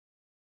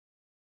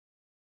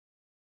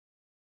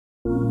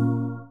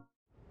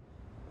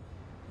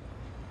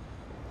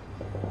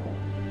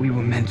We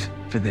were meant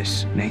for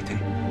this, Nathan.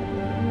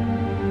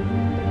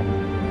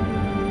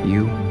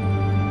 You,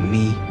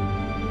 me,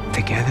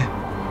 together.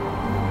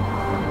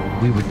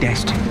 We were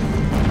destined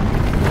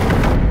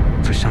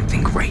for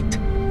something great.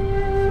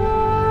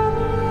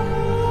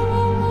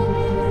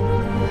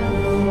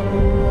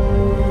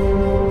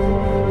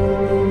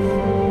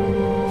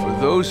 For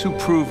those who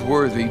prove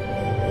worthy,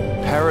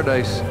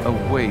 paradise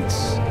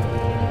awaits.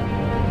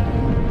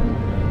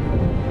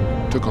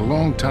 Took a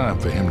long time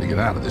for him to get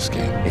out of this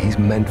game. He's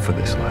meant for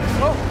this life.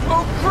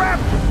 Oh, crap!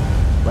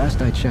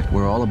 Last I checked,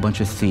 we're all a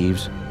bunch of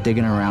thieves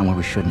digging around where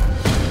we shouldn't.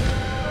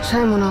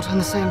 Shame we're not on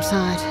the same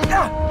side.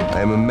 I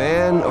am a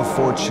man of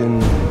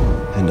fortune,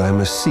 and I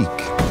must seek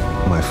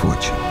my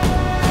fortune.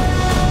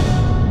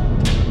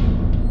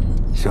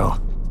 So,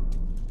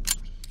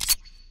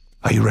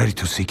 are you ready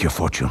to seek your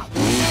fortune?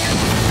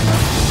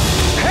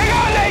 Hang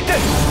on,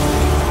 Nathan!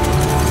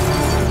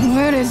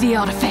 Where is the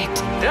artifact?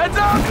 Heads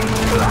up!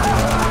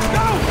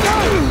 Go!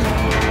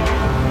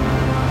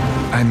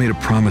 I made a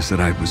promise that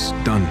I was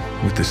done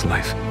with this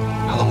life.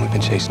 How long have we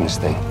been chasing this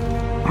thing?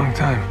 Long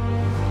time.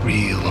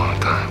 Real long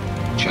time.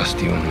 Just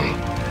you and me.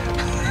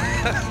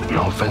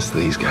 No offense to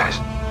these guys,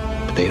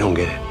 but they don't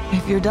get it.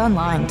 If you're done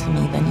lying to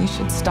me, then you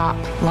should stop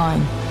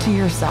lying to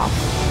yourself.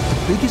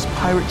 The biggest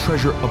pirate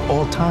treasure of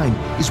all time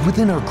is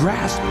within our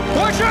grasp.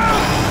 Watch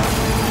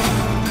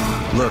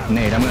out! Look,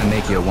 Nate, I'm gonna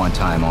make you a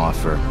one-time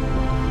offer.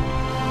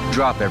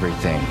 Drop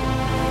everything.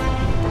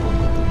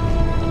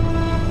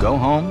 Go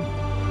home.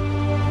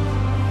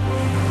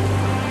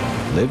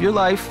 Live your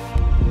life.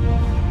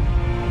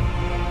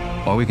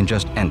 Or we can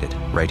just end it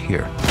right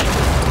here.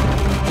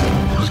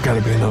 There's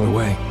gotta be another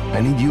way.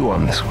 I need you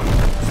on this one.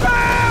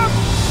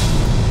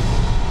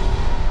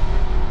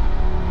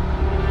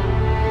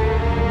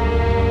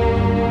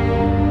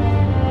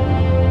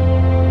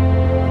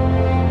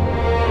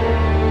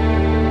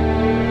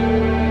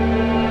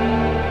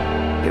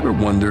 You ever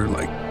wonder,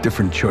 like,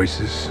 different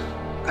choices,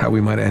 how we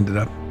might have ended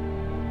up?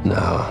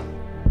 No.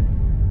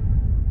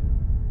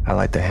 I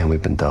like the hand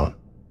we've been dealt.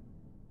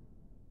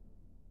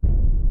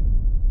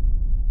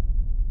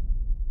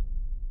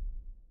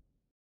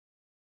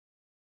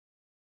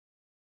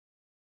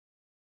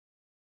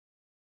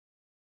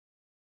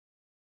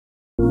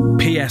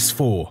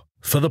 PS4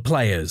 for the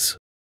players.